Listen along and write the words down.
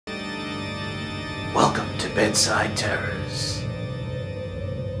Bedside Terrors.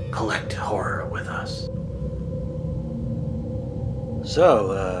 Collect horror with us.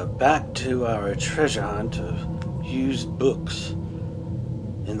 So, back to our treasure hunt of used books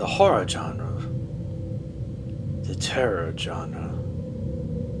in the horror genre, the terror genre.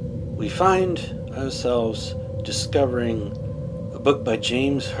 We find ourselves discovering a book by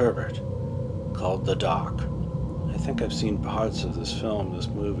James Herbert called The Dock. I think I've seen parts of this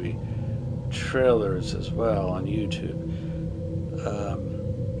movie, trailers as well on YouTube.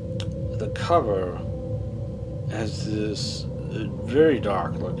 The cover has this very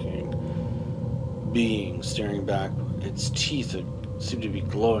dark looking being staring back. Its teeth seem to be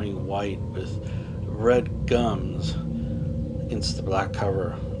glowing white with red gums against the black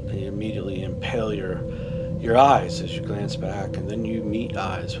cover. They immediately impale your eyes as you glance back, and then you meet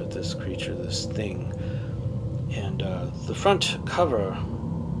eyes with this creature, this thing. And the front cover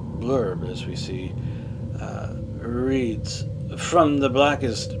blurb, as we see, reads, "From the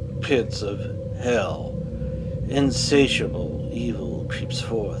blackest pits of hell, insatiable evil creeps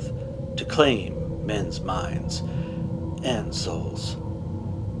forth to claim men's minds and souls."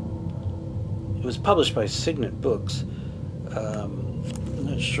 It was published by Signet Books. I'm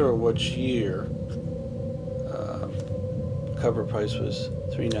not sure which year. Cover price was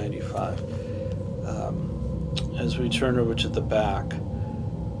 $3.95. As we turn over to the back,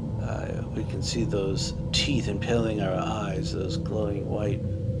 we can see those teeth impaling our eyes, those glowing white,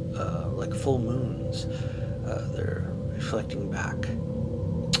 like full moons. They're reflecting back.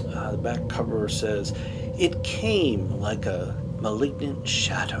 The back cover says, "It came like a malignant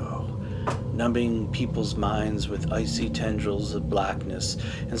shadow, numbing people's minds with icy tendrils of blackness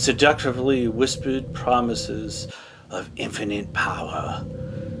and seductively whispered promises of infinite power.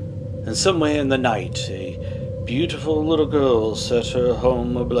 And somewhere in the night, a beautiful little girl set her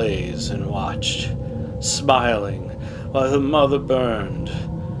home ablaze and watched, smiling, while her mother burned.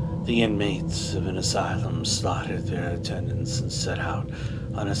 The inmates of an asylum slaughtered their attendants and set out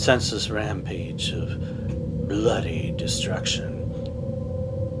on a senseless rampage of bloody destruction.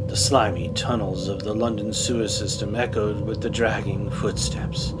 The slimy tunnels of the London sewer system echoed with the dragging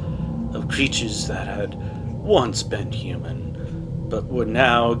footsteps of creatures that had once been human, but were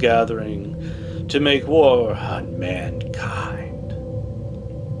now gathering to make war on mankind.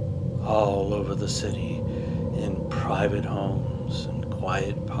 All over the city, in private homes and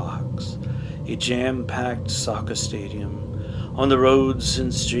quiet parks, a jam-packed soccer stadium, on the roads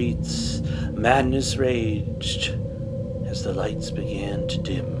and streets, madness raged as the lights began to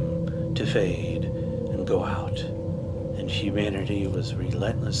dim, to fade, and go out, and humanity was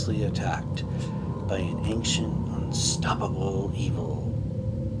relentlessly attacked by an ancient, unstoppable evil,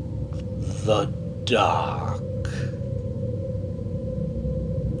 the Dock.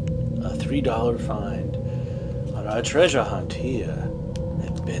 A $3 find on our treasure hunt here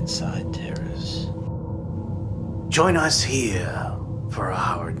at Bedside Terrors. Join us here for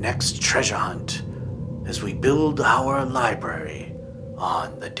our next treasure hunt as we build our library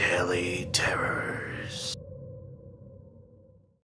on the Daily Terrors.